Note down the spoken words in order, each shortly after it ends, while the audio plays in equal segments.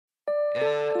Yeah,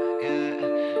 yeah,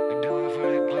 we do it for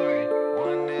the glory.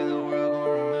 One day the world gon'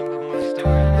 remember my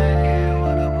story. And I get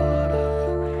what I put up.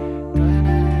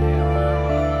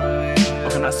 Or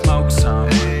can I smoke some,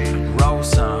 roll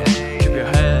some, keep your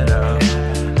head up,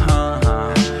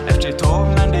 Efter 12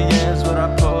 när det ges what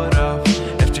I put up,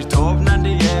 efter 12 när det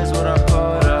ges what I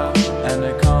put up. And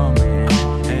they call me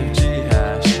FG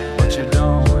hash, what you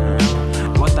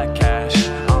doing, what that cash.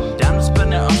 I'm down to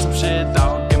spend it on some shit,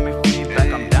 dog, give me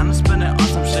feedback. I'm down to spend it on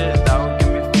some shit, dog, give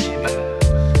me feedback.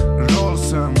 Roll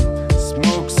some,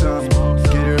 smoke some,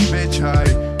 get your bitch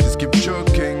high, just keep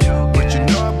choking. What you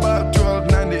know about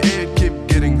 1298, keep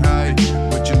getting high.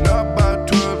 What you know about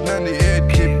 1298,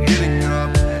 keep getting up.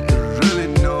 You really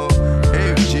know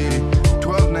AFG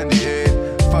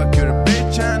 1298. Fuck, you're a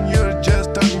bitch and you're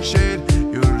just talking shit.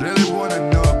 You really wanna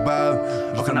know about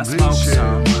Or can I some smoke real shit.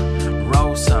 some,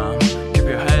 roll some, keep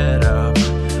your head up,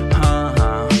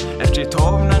 Efter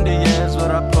 12 när det ges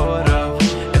what I put up,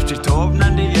 efter 12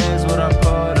 när det ges what I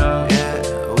put up.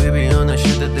 Yeah, we be on that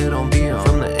shit that they don't be on.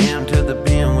 From the AM to the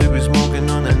PM, we be smoking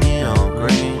on the neon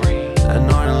green. That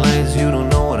northern lights, you don't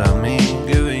know what I mean.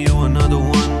 Giving you another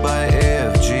one by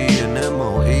AFG and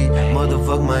MOE.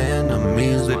 Motherfuck my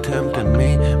enemies, they tempted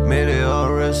me. May they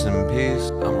all rest in peace.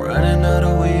 I'm running out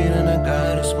of weed and I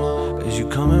gotta smoke. Is you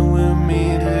coming with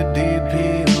me to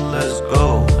DP? Let's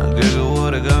go. I giggle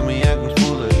what it got me acting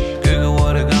foolish. Giggle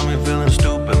what it got me feeling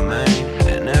stupid, man.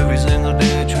 And every single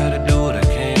day I try to do what I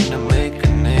can to make a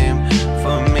name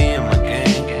for me and my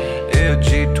gang. AFG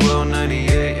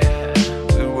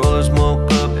 1298. We roll and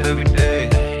smoke up every day.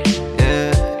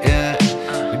 Yeah, yeah.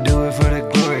 We do it for the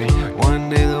glory. One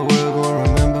day the world gon'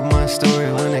 remember my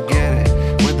story when I get it.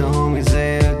 With the homies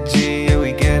AFG, yeah,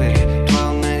 we get it.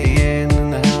 1298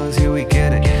 in the house, here we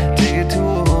get it. Take it to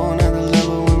a whole nother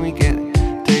level when we get it.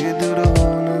 Take it to the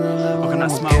whole nother level Or can I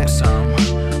when we smoke get it.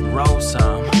 some, roll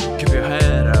some, keep your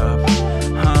head up,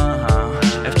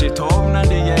 Efter 12 när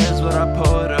det ges what I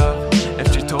put up,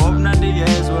 efter 12 när det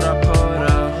ges what I put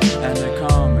up. And they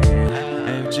call me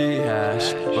FG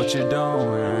hash, what you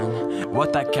doing,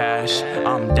 what that cash.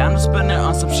 I'm down to spend it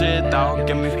on some shit, dog,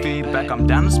 give me feedback. I'm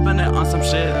down to spend it on some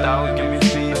shit, dog, give me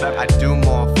feedback. I do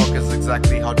motherfuckers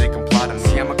exactly how they comply to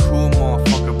me. I'm a cool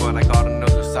motherfucker, but I got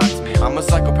another side to me. I'm a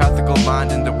psychopathical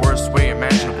mind in the worst way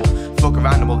imaginable. Fuck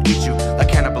around and will eat you like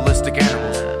cannibalistic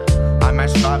animals. I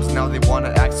match vibes, now they wanna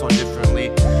act so differently.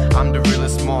 I'm the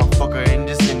realest motherfucker in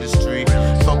this industry.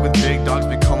 Fuck with big dogs,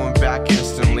 be coming back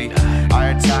instantly. I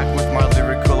attack with my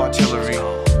lyrical artillery.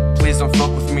 Please don't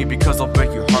fuck with me because I'll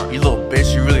break your heart. You little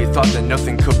bitch, you really thought that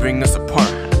nothing could bring us apart.